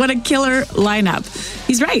concert? What a killer lineup.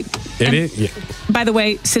 He's right. It is. Yeah. By the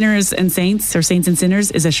way, Sinners and Saints, or Saints and Sinners,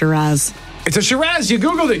 is a Shiraz. It's a Shiraz. You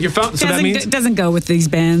Googled it. You found. So that means it doesn't go with these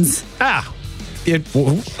bands.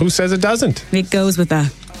 Who says it doesn't? It goes with a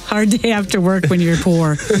hard day after work when you're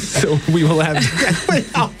poor. So we will have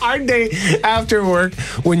a hard day after work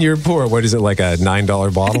when you're poor. What is it, like a $9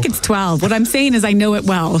 bottle? I think it's 12. What I'm saying is I know it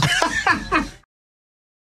well.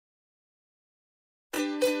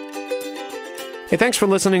 Hey, thanks for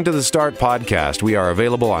listening to the Start Podcast. We are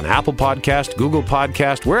available on Apple Podcast, Google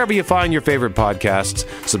Podcast, wherever you find your favorite podcasts.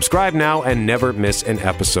 Subscribe now and never miss an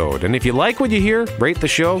episode. And if you like what you hear, rate the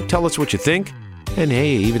show, tell us what you think. And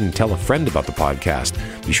hey, even tell a friend about the podcast.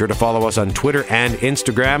 Be sure to follow us on Twitter and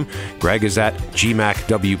Instagram. Greg is at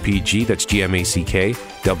GMACWPG. That's GMACK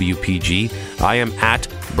WPG. I am at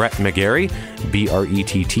Brett McGarry,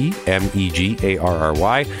 BrettMegarry.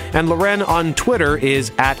 And Loren on Twitter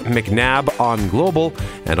is at McNabb on Global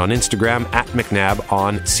and on Instagram at McNabb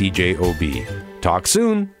on CJOB. Talk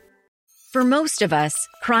soon. For most of us,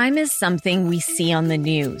 crime is something we see on the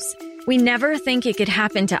news. We never think it could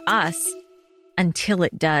happen to us until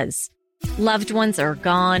it does. Loved ones are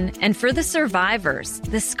gone, and for the survivors,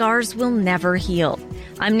 the scars will never heal.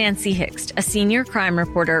 I'm Nancy Hixt, a senior crime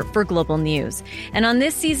reporter for Global News. And on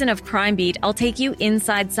this season of Crime Beat, I'll take you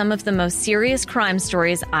inside some of the most serious crime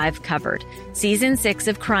stories I've covered. Season 6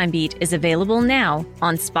 of Crime Beat is available now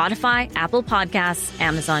on Spotify, Apple Podcasts,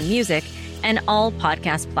 Amazon Music, and all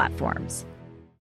podcast platforms.